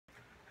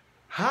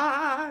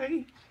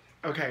Hi!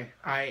 Okay,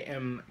 I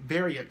am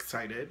very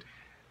excited.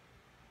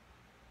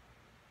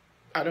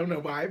 I don't know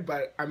why,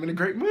 but I'm in a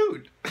great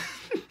mood.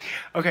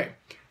 Okay,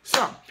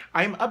 so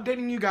I am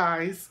updating you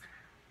guys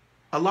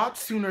a lot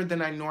sooner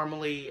than I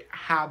normally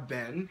have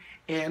been,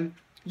 and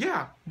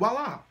yeah,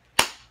 voila.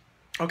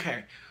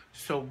 Okay,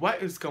 so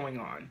what is going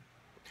on?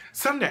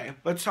 Sunday,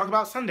 let's talk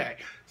about Sunday.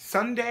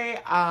 Sunday,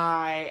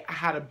 I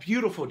had a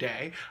beautiful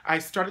day. I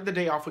started the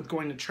day off with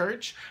going to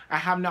church. I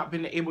have not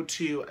been able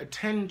to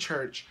attend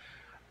church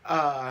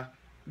uh,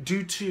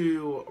 due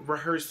to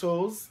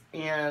rehearsals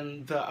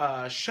and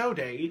the show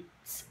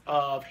dates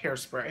of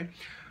Hairspray.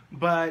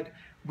 But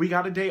we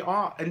got a day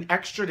off, an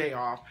extra day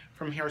off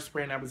from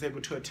Hairspray, and I was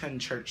able to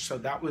attend church. So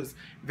that was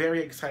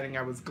very exciting.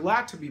 I was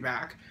glad to be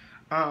back.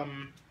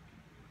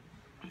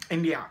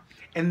 And yeah,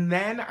 and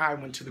then I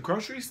went to the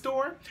grocery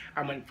store.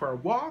 I went for a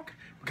walk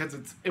because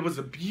it was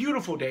a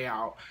beautiful day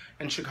out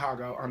in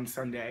Chicago on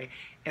Sunday.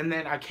 And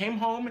then I came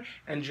home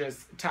and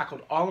just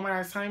tackled all of my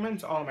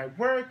assignments, all of my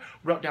work,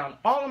 wrote down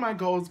all of my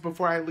goals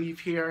before I leave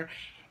here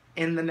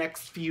in the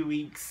next few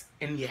weeks.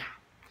 And yeah.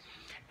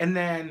 And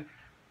then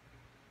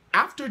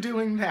after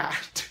doing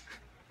that,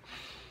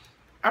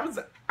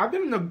 I've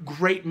been in a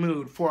great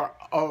mood for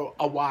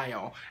a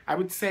while. I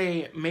would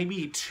say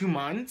maybe 2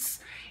 months.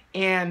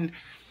 And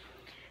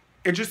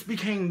it just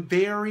became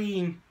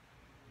very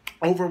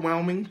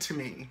overwhelming to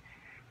me.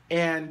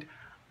 And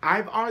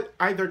I've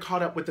either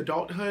caught up with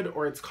adulthood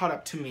or it's caught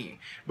up to me,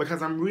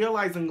 because I'm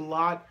realizing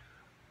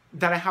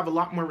that I have a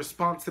lot more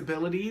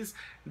responsibilities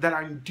that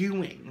I'm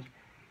doing.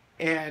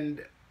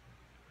 And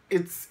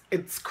it's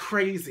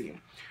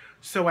crazy.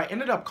 So I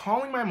ended up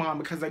calling my mom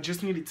because I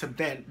just needed to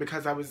vent,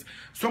 because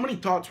so many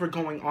thoughts were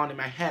going on in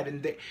my head,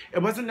 and it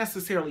wasn't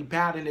necessarily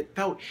bad, and it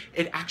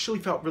actually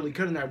felt really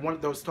good, and I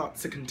wanted those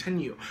thoughts to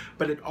continue,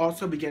 but it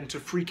also began to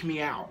freak me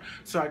out.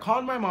 So I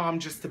called my mom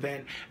just to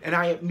vent, and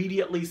I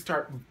immediately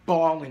start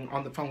bawling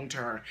on the phone to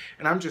her,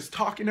 and I'm just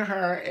talking to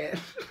her, and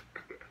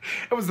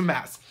it was a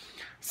mess.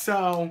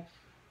 So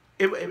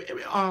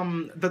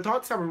the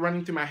thoughts that were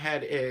running through my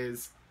head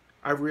is,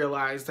 I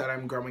realized that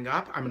I'm growing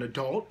up, I'm an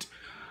adult,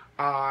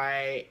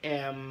 I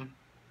am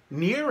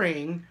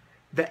nearing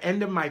the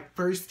end of my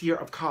first year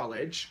of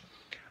college.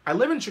 I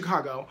live in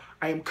Chicago.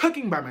 I am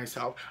cooking by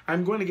myself.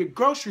 I'm going to get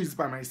groceries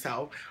by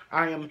myself.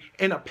 I am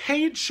in a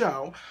paid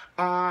show.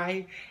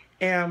 I'm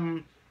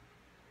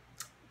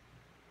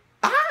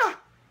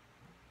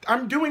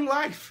doing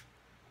life.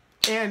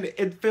 And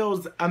it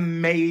feels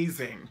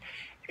amazing.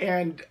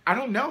 And I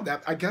don't know,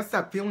 I guess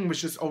that feeling was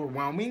just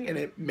overwhelming, and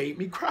it made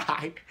me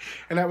cry.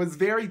 And I was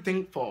very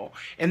thankful.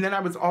 And then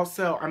I'm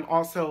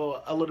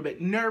also a little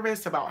bit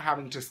nervous about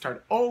having to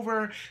start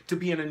over, to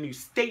be in a new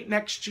state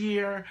next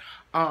year,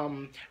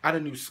 at a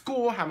new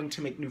school, having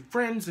to make new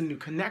friends and new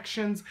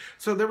connections.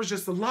 So there was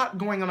just a lot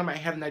going on in my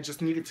head, and I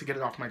just needed to get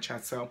it off my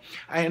chest. So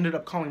I ended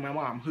up calling my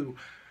mom, who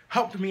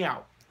helped me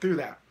out through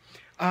that.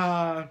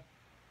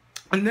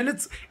 And then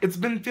it's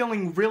been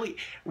feeling really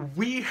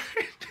weird,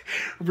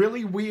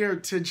 really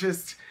weird to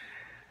just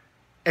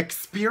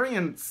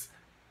experience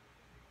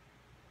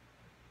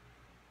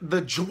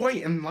the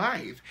joy in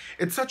life.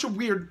 It's such a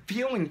weird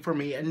feeling for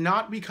me, and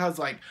not because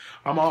like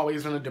I'm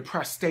always in a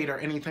depressed state or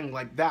anything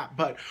like that,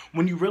 but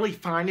when you really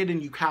find it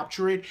and you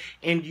capture it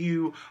and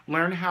you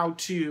learn how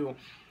to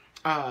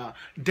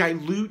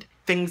dilute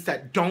things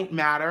that don't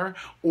matter,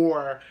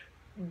 or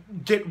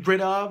get rid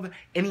of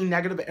any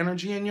negative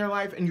energy in your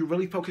life, and you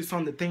really focus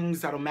on the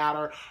things that'll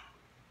matter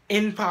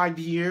in 5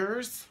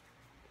 years,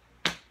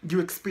 you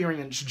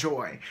experience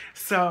joy.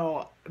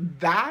 So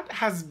that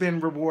has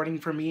been rewarding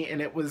for me,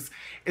 and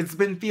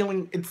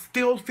it's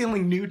still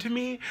feeling new to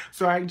me.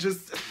 So I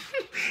just,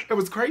 it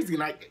was crazy,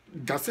 and I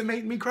guess it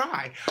made me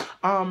cry.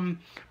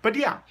 But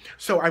yeah,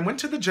 so I went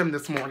to the gym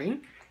this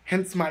morning,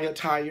 hence my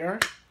attire.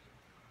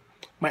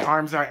 My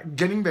arms are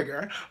getting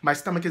bigger. My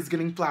stomach is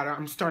getting flatter.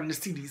 I'm starting to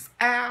see these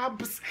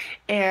abs.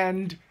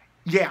 And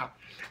yeah.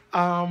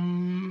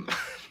 I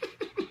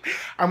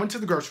went to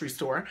the grocery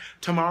store.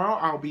 Tomorrow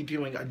I'll be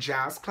doing a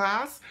jazz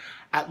class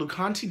at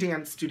Lucanti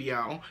Dance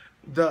Studio.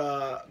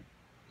 The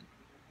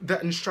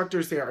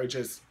instructors there are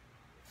just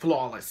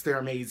flawless. They're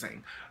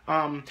amazing.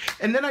 And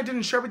then I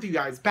didn't share with you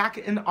guys, back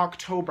in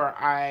October,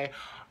 I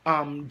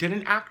did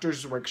an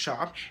actor's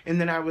workshop.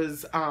 And then I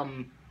was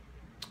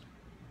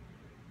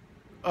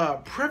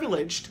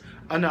privileged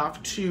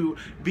enough to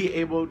be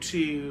able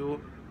to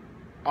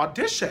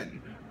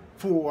audition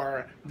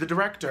for the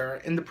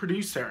director and the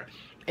producer,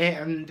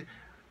 and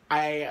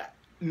I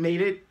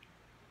made it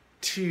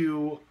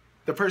to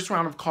the first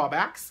round of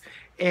callbacks,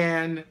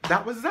 and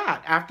that was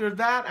that. After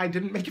that, I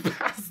didn't make it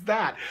past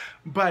that.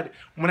 But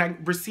when I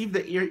received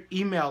the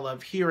email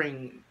of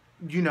hearing,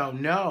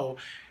 no,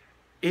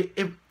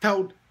 it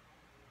felt,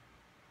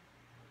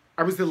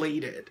 I was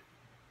elated.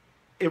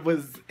 It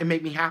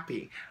made me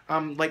happy.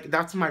 Like,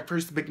 that's my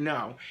first big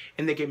no.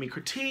 And they gave me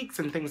critiques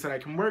and things that I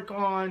can work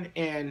on,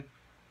 and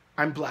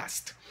I'm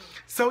blessed.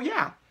 So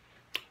yeah,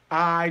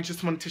 I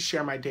just wanted to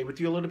share my day with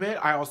you a little bit.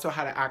 I also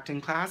had an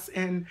acting class,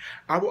 and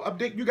I will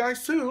update you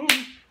guys soon.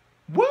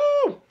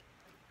 Woo!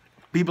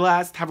 Be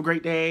blessed. Have a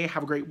great day.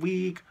 Have a great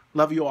week.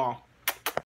 Love you all.